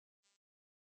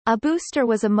A booster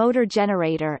was a motor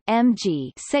generator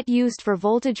 (MG) set used for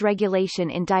voltage regulation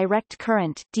in direct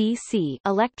current (DC)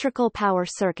 electrical power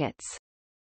circuits.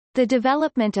 The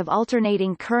development of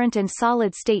alternating current and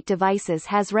solid-state devices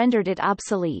has rendered it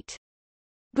obsolete.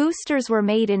 Boosters were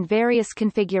made in various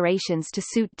configurations to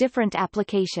suit different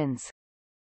applications.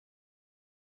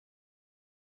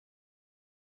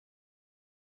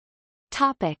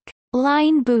 Topic: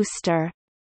 Line booster.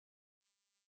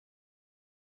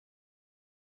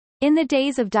 In the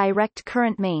days of direct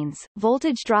current mains,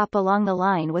 voltage drop along the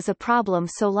line was a problem,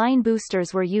 so line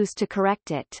boosters were used to correct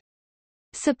it.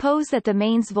 Suppose that the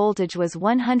mains voltage was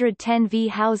 110 V.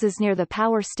 Houses near the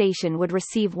power station would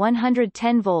receive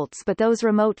 110 volts, but those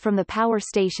remote from the power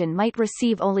station might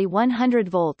receive only 100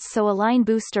 volts, so a line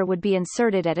booster would be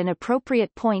inserted at an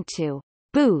appropriate point to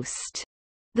boost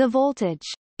the voltage.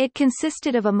 It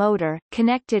consisted of a motor,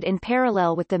 connected in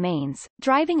parallel with the mains,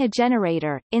 driving a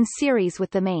generator, in series with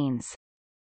the mains.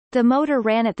 The motor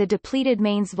ran at the depleted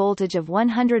mains voltage of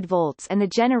 100 volts and the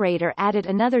generator added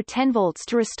another 10 volts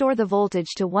to restore the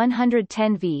voltage to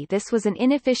 110 V. This was an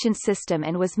inefficient system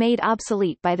and was made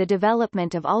obsolete by the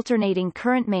development of alternating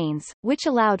current mains, which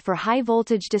allowed for high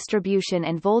voltage distribution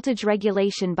and voltage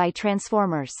regulation by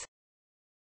transformers.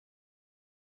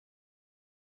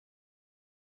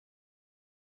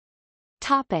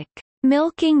 Topic: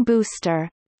 Milking booster.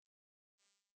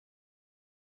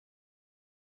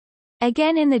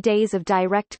 Again, in the days of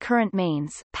direct current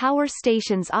mains, power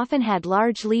stations often had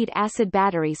large lead-acid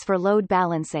batteries for load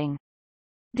balancing.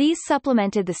 These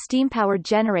supplemented the steam-powered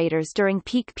generators during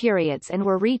peak periods and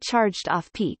were recharged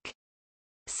off-peak.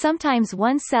 Sometimes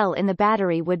one cell in the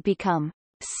battery would become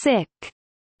sick,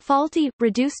 faulty,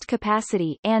 reduced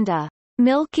capacity, and a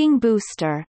milking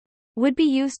booster would be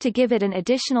used to give it an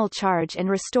additional charge and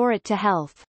restore it to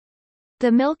health.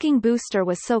 The milking booster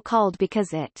was so called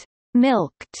because it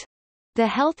milked the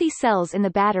healthy cells in the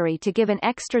battery to give an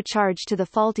extra charge to the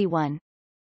faulty one.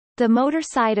 The motor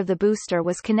side of the booster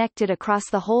was connected across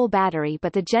the whole battery,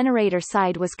 but the generator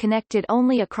side was connected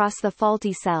only across the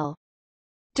faulty cell.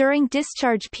 During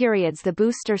discharge periods, the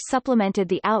booster supplemented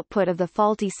the output of the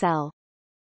faulty cell.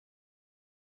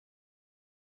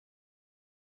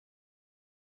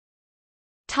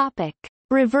 Topic: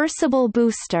 Reversible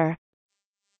booster.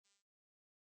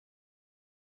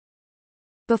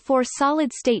 Before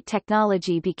solid-state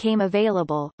technology became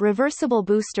available, reversible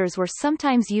boosters were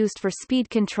sometimes used for speed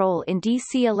control in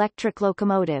DC electric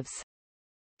locomotives.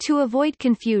 To avoid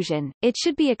confusion, it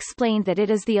should be explained that it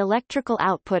is the electrical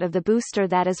output of the booster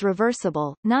that is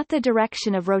reversible, not the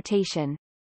direction of rotation.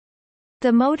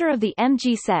 The motor of the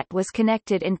MG set was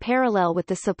connected in parallel with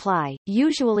the supply,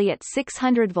 usually at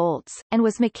 600 volts, and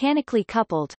was mechanically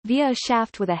coupled, via a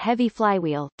shaft with a heavy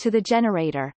flywheel, to the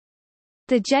generator.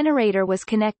 The generator was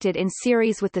connected in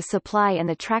series with the supply and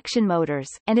the traction motors,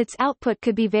 and its output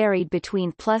could be varied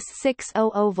between plus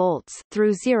 600 volts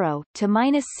through 0 to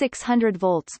minus 600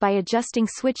 volts by adjusting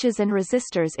switches and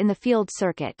resistors in the field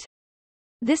circuit.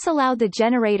 This allowed the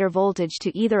generator voltage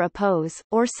to either oppose,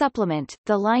 or supplement,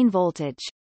 the line voltage.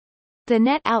 The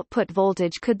net output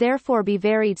voltage could therefore be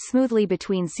varied smoothly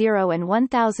between 0 and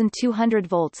 1200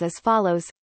 volts as follows: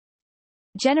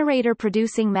 generator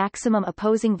producing maximum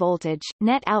opposing voltage,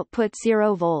 net output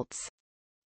 0 volts.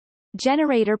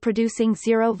 Generator producing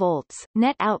 0 volts,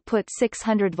 net output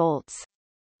 600 volts.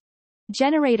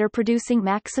 Generator producing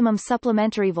maximum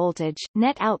supplementary voltage,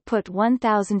 net output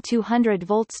 1200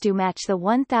 volts. To match the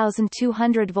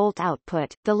 1200 volt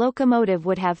output, the locomotive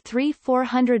would have three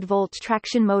 400 volt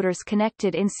traction motors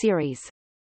connected in series.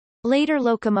 Later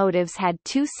locomotives had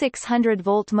two 600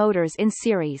 volt motors in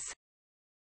series.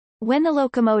 When the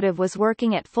locomotive was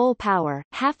working at full power,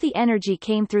 half the energy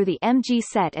came through the MG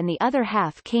set and the other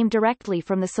half came directly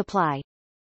from the supply.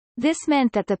 This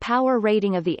meant that the power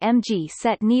rating of the MG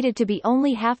set needed to be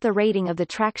only half the rating of the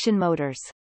traction motors.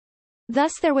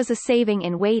 Thus there was a saving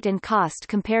in weight and cost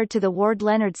compared to the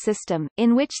Ward-Leonard system,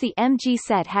 in which the MG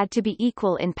set had to be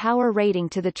equal in power rating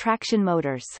to the traction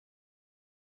motors.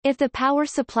 If the power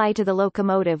supply to the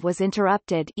locomotive was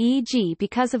interrupted, e.g.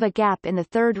 because of a gap in the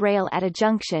third rail at a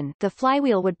junction, the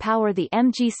flywheel would power the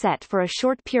MG set for a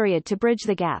short period to bridge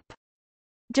the gap.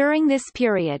 During this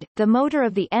period, the motor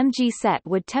of the MG set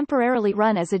would temporarily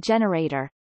run as a generator.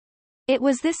 It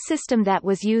was this system that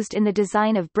was used in the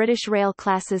design of British Rail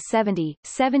classes 70,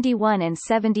 71 and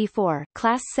 74.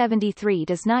 Class 73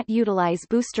 does not utilize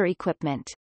booster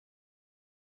equipment.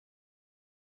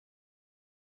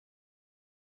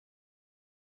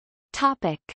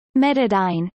 Topic: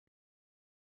 Metadyne.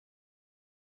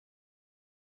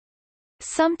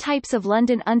 Some types of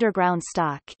London Underground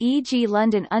stock, e.g.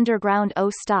 London Underground O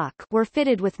stock, were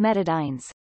fitted with Metadynes.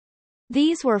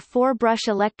 These were four-brush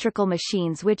electrical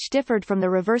machines which differed from the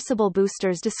reversible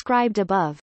boosters described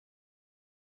above.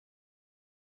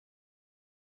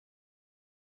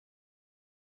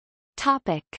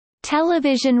 Topic: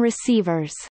 Television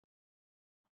receivers.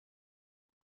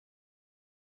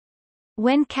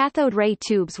 When cathode ray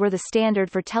tubes were the standard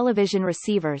for television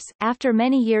receivers, after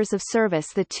many years of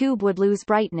service the tube would lose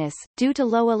brightness, due to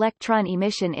low electron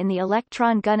emission in the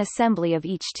electron gun assembly of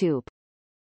each tube.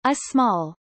 A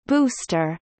small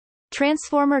booster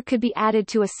transformer could be added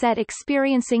to a set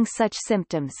experiencing such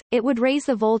symptoms. It would raise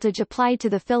the voltage applied to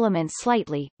the filament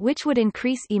slightly, which would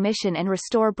increase emission and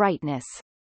restore brightness.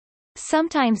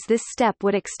 Sometimes this step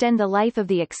would extend the life of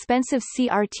the expensive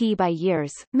CRT by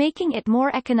years, making it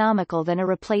more economical than a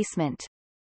replacement.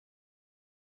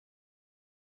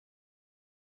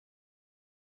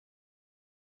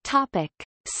 Topic.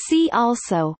 See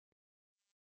also: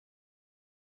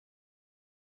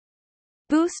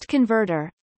 boost converter,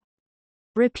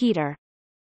 repeater.